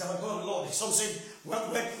sense. It's about God the Lord. Some say, when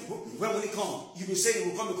will he come? You've been saying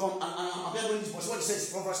he will come, and I'm not going to what it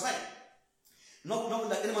says from verse 9. Not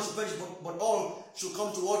that any man should perish, but all should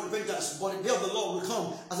come to all repentance. But the day of the Lord will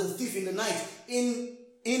come as a thief in the night,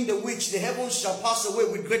 in the which the heavens shall pass away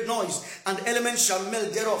with great noise, and the elements shall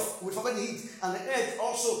melt thereof with fervent heat, and the earth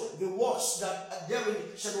also the works that therein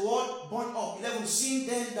shall be what? Burnt up. 11. Seeing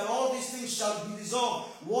then that all these things shall be dissolved,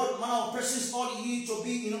 what manner of persons ought ye to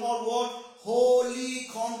be in all what? Holy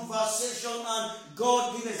conversation and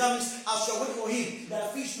godliness. That means as you are waiting for him, that a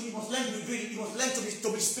fish you must learn to be breathing, you must learn to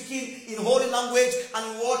be speaking in holy language and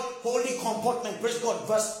in what? Holy comportment. Praise God.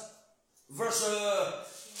 Verse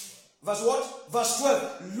what? Verse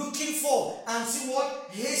 12. Looking for and see what?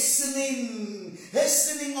 Hastening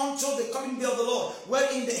unto the coming day of the Lord,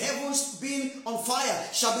 wherein the heavens being on fire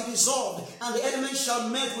shall be dissolved, and the elements shall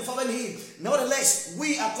melt with fervent heat. Nevertheless,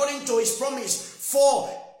 we according to his promise,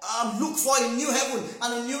 look for a new heaven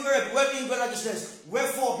and a new earth, wherein great righteousness.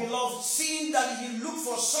 Wherefore, beloved, seeing that ye look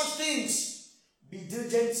for such things, be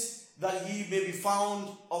diligent that ye may be found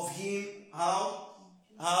of him. How?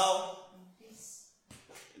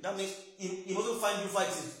 That means he mustn't find you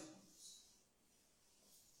fighting.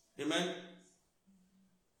 Amen.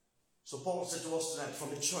 So Paul said to us tonight from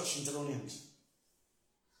the church in Thessalonians,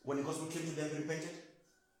 when the gospel came to them, they repented.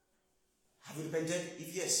 Have you repented?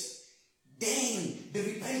 If yes, then the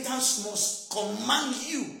repentance must command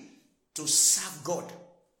you to serve God.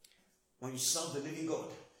 When you serve the living God,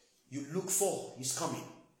 you look for his coming,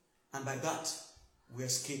 and by that we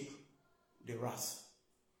escape the wrath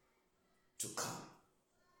to come.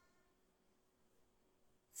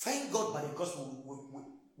 Thank God by the gospel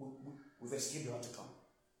we've escaped the wrath to come.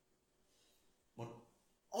 But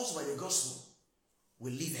also by the gospel we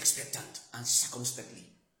live expectant and circumspectly.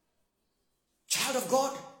 Child of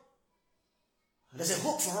God, there's a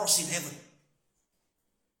hope for us in heaven.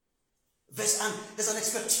 There's an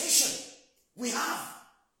expectation we have.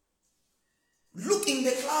 Look in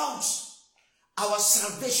the clouds. Our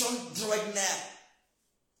salvation draweth near.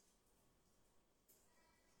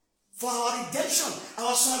 For our redemption,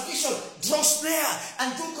 our salvation draws near,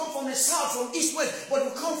 and don't come from the south, from east, west, but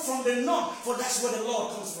will come from the north, for that's where the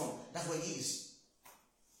Lord comes from. That's where he is.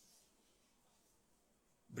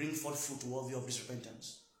 Bring forth fruit worthy of his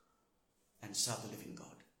repentance and serve the living God.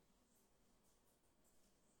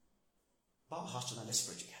 Bow our hearts tonight, let's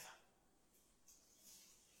pray together.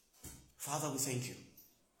 Father, we thank you.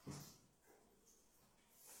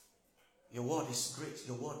 Your word is great.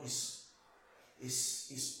 Your word is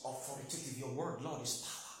authoritative. Your word, Lord, is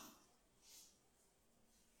power.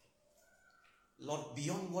 Lord,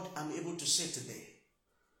 beyond what I'm able to say today,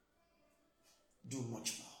 do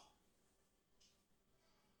much more.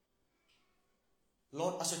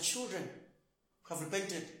 Lord, as your children who have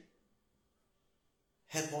repented,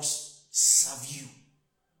 help us serve you.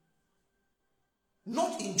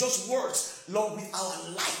 Not in just words, Lord, with our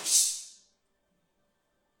lives.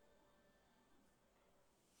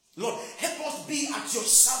 Lord, help us be at your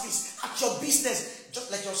service, at your business.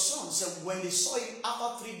 Just like your son said, when they saw him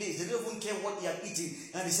after 3 days, they didn't even care what he had eaten.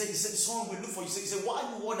 And he said, son will look for you. He said, why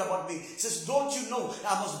are you worried about me? He says, don't you know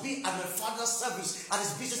that I must be at my father's service, at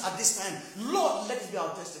his business at this time? Lord, let it be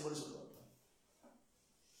our testimony, Lord.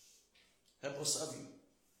 Help us serve you.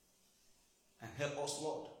 And help us,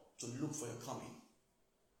 Lord, to look for your coming.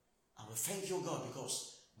 And we thank you, God,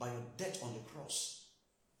 because by your death on the cross,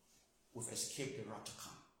 we've escaped the wrath to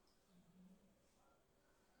come.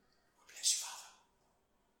 We bless you, Father.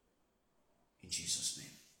 In Jesus'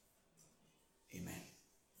 name. Amen.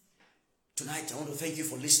 Tonight, I want to thank you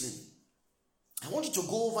for listening. I want you to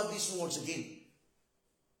go over these words again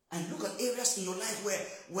and look at areas in your life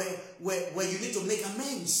where you need to make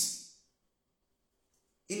amends.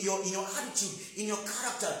 In your attitude, in your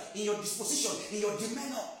character, in your disposition, in your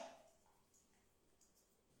demeanor.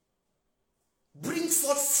 Bring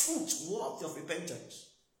forth fruit worthy of repentance.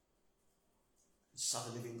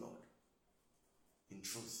 Serve the living God in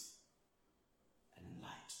truth and in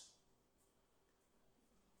light.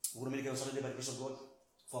 We're going to meet again on Saturday by the grace of God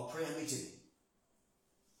for a prayer meeting.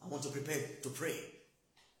 I want to prepare to pray.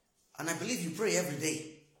 And I believe you pray every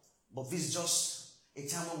day. But this is just a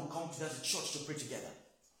time when we come together as a church to pray together.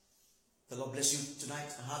 The Lord bless you tonight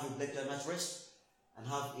and have a blessed night's rest and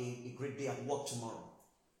have a great day at work tomorrow.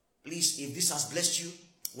 Please, if this has blessed you,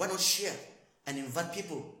 why not share and invite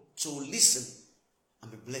people to listen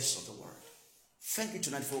and be blessed of the word. Thank you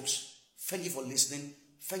tonight, folks. Thank you for listening.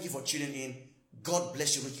 Thank you for tuning in. God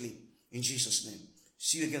bless you richly in Jesus' name.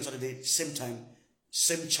 See you again Saturday, same time,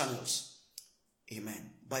 same channels.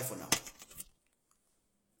 Amen. Bye for now.